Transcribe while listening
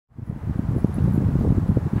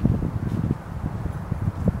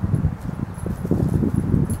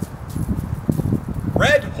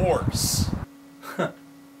Horse.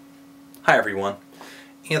 Hi everyone,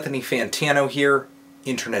 Anthony Fantano here,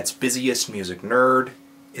 internet's busiest music nerd.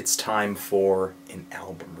 It's time for an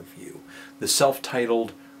album review, the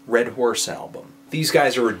self-titled Red Horse album. These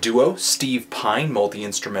guys are a duo, Steve Pine,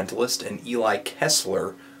 multi-instrumentalist, and Eli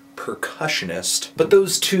Kessler, percussionist. But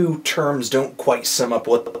those two terms don't quite sum up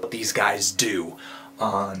what these guys do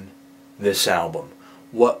on this album.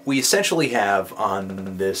 What we essentially have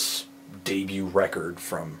on this debut record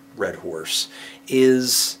from Red Horse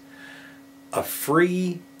is a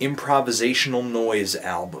free improvisational noise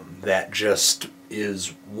album that just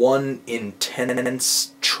is one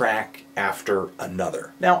intense track after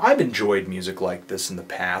another. Now, I've enjoyed music like this in the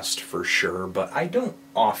past for sure, but I don't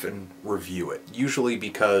often review it, usually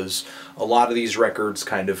because a lot of these records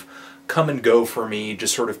kind of come and go for me,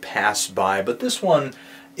 just sort of pass by, but this one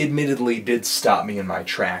admittedly did stop me in my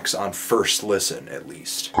tracks on first listen, at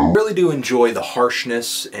least. I really do enjoy the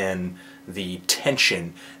harshness and the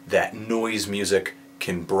tension that noise music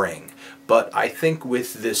can bring. But I think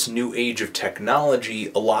with this new age of technology,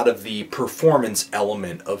 a lot of the performance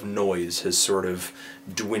element of noise has sort of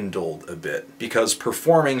dwindled a bit. Because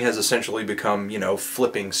performing has essentially become, you know,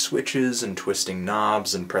 flipping switches and twisting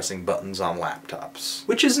knobs and pressing buttons on laptops.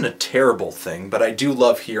 Which isn't a terrible thing, but I do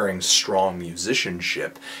love hearing strong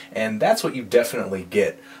musicianship, and that's what you definitely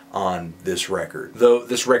get on this record. Though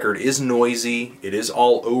this record is noisy, it is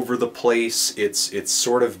all over the place, it's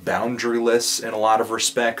sort of boundaryless in a lot of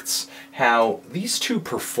respects. How these two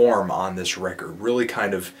perform on this record really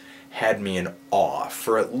kind of had me in awe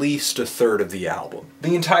for at least a third of the album.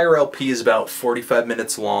 The entire LP is about 45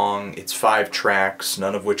 minutes long, it's 5 tracks,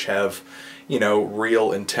 none of which have, you know,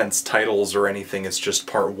 real intense titles or anything. It's just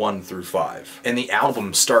part 1 through 5. And the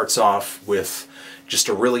album starts off with just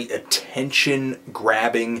a really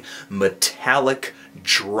attention-grabbing, metallic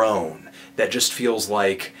drone that just feels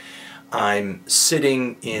like I'm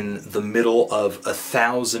sitting in the middle of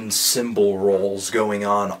 1,000 cymbal rolls going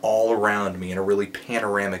on all around me in a really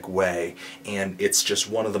panoramic way, and it's just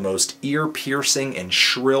one of the most ear-piercing and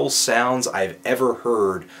shrill sounds I've ever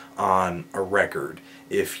heard on a record.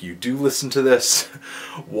 If you do listen to this,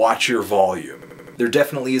 watch your volume. There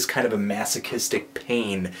definitely is kind of a masochistic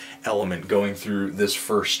pain element going through this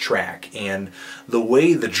first track, and the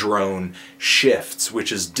way the drone shifts,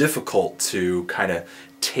 which is difficult to kind of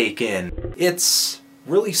take in, it's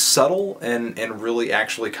really subtle and really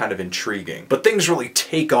actually kind of intriguing. But things really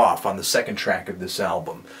take off on the second track of this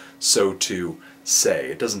album, so to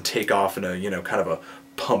say. It doesn't take off in a, you know, kind of a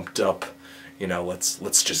pumped up, you know,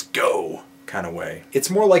 let's just go kind of way.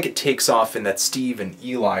 It's more like it takes off in that Steve and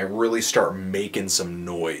Eli really start making some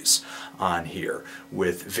noise on here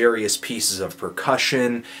with various pieces of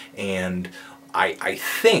percussion, and I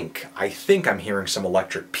think I'm hearing some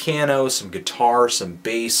electric piano, some guitar, some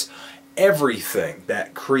bass. Everything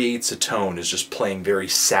that creates a tone is just playing very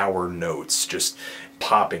sour notes, just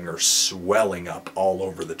popping or swelling up all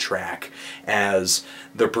over the track. As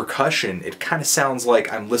the percussion, it kind of sounds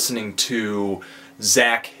like I'm listening to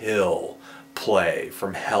Zach Hill play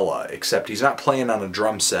from Hella, except he's not playing on a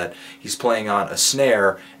drum set, he's playing on a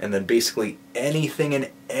snare, and then basically anything and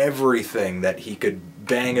everything that he could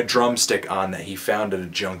bang a drumstick on that he found at a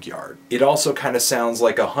junkyard. It also kind of sounds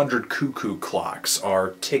like 100 cuckoo clocks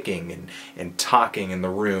are ticking and talking in the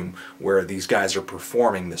room where these guys are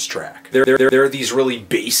performing this track. There are these really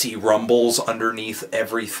bassy rumbles underneath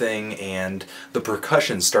everything, and the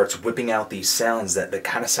percussion starts whipping out these sounds that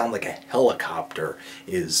kind of sound like a helicopter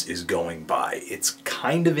is going by. It's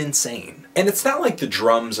kind of insane. And it's not like the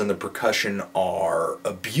drums and the percussion are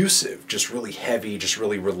abusive, just really heavy, just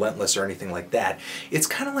really relentless or anything like that. It's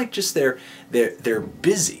kind of like just they're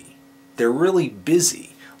busy. They're really busy.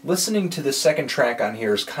 Listening to the second track on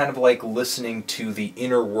here is kind of like listening to the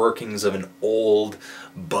inner workings of an old,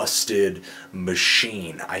 busted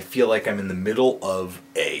machine. I feel like I'm in the middle of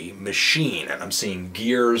a machine, and I'm seeing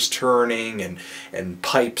gears turning, and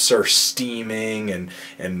pipes are steaming,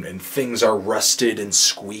 and things are rusted and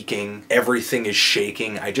squeaking. Everything is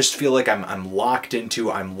shaking. I just feel like I'm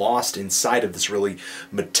lost inside of this really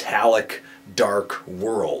metallic, dark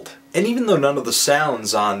world. And even though none of the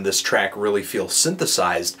sounds on this track really feel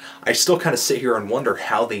synthesized, I still kind of sit here and wonder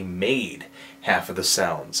how they made half of the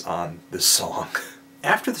sounds on this song.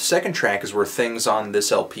 After the second track is where things on this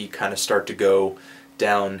LP kind of start to go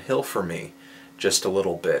downhill for me just a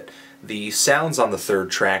little bit. The sounds on the third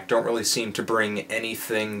track don't really seem to bring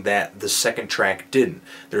anything that the second track didn't.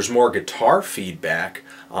 There's more guitar feedback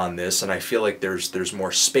on this, and I feel like there's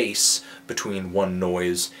more space between one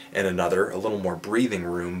noise and another, a little more breathing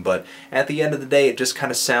room, but at the end of the day it just kind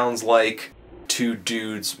of sounds like two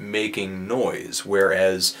dudes making noise,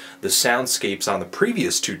 whereas the soundscapes on the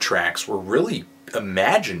previous two tracks were really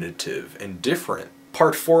imaginative and different.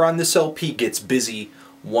 Part 4 on this LP gets busy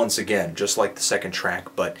once again, just like the second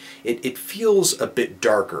track, but it feels a bit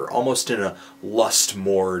darker, almost in a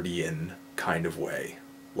Lustmordian kind of way.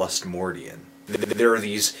 Lustmordian. There are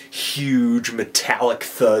these huge metallic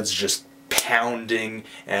thuds just pounding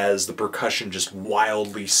as the percussion just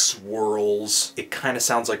wildly swirls. It kind of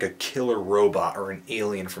sounds like a killer robot or an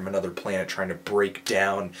alien from another planet trying to break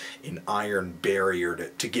down an iron barrier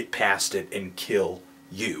to get past it and kill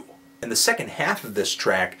you. And the second half of this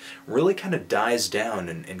track really kind of dies down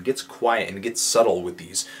and gets quiet and gets subtle with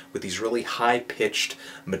these really high-pitched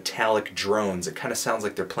metallic drones. It kind of sounds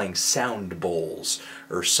like they're playing sound bowls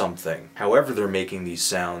or something. However they're making these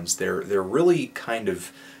sounds, they're really kind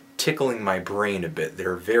of tickling my brain a bit.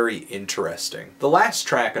 They're very interesting. The last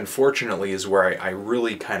track, unfortunately, is where I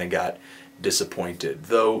really kind of got disappointed.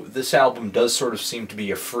 Though this album does sort of seem to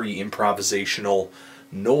be a free improvisational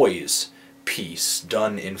noise piece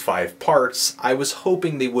done in 5 parts, I was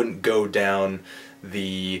hoping they wouldn't go down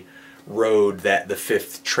the road that the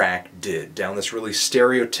 5th track did, down this really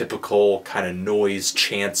stereotypical kind of noise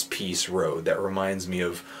chance piece road that reminds me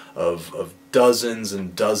of dozens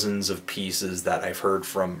and dozens of pieces that I've heard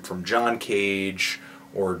from John Cage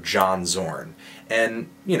or John Zorn. And,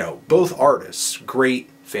 you know, both artists, great,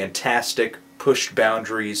 fantastic, pushed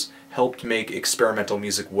boundaries, helped make experimental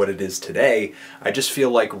music what it is today. I just feel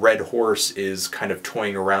like Red Horse is kind of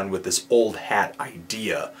toying around with this old hat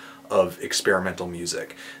idea of experimental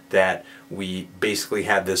music, that we basically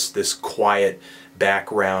had this quiet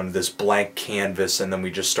background, this blank canvas, and then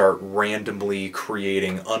we just start randomly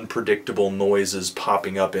creating unpredictable noises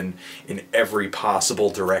popping up in every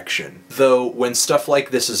possible direction. Though when stuff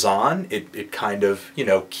like this is on, it kind of, you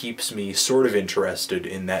know, keeps me sort of interested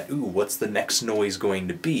in that, ooh, what's the next noise going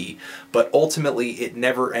to be? But ultimately it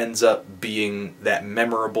never ends up being that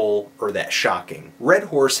memorable or that shocking. Red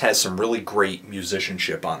Horse has some really great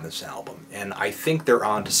musicianship on this album, and I think they're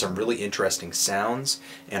on to some really interesting sounds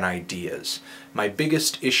and ideas. My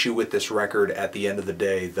biggest issue with this record at the end of the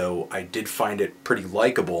day, though I did find it pretty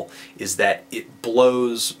likable, is that it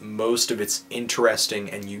blows most of its interesting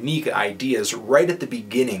and unique ideas right at the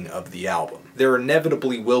beginning of the album. There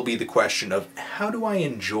inevitably will be the question of, how do I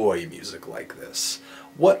enjoy music like this?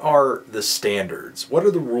 What are the standards? What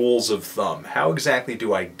are the rules of thumb? How exactly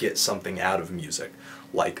do I get something out of music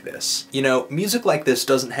like this? You know, music like this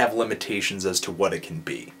doesn't have limitations as to what it can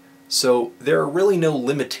be. So there are really no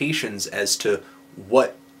limitations as to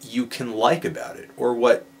what you can like about it or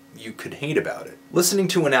what you could hate about it. Listening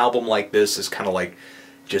to an album like this is kind of like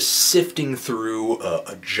just sifting through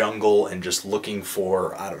a jungle and just looking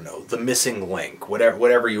for, I don't know, the missing link,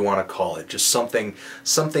 whatever you want to call it. Just something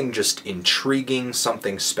just intriguing,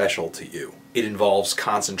 something special to you. It involves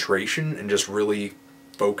concentration and just really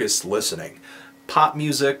focused listening. Pop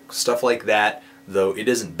music, stuff like that, though it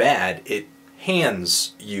isn't bad, it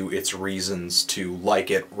hands you its reasons to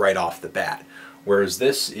like it right off the bat, whereas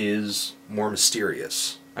this is more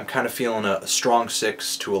mysterious. I'm kind of feeling a strong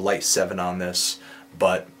 6 to a light 7 on this,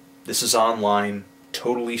 but this is online,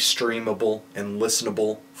 totally streamable and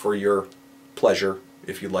listenable for your pleasure,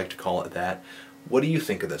 if you'd like to call it that. What do you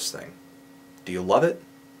think of this thing? Do you love it?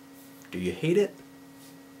 Do you hate it?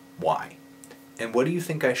 Why? And what do you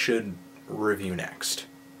think I should review next?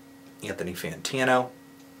 Anthony Fantano,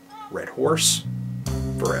 Red Horse,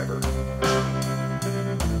 forever.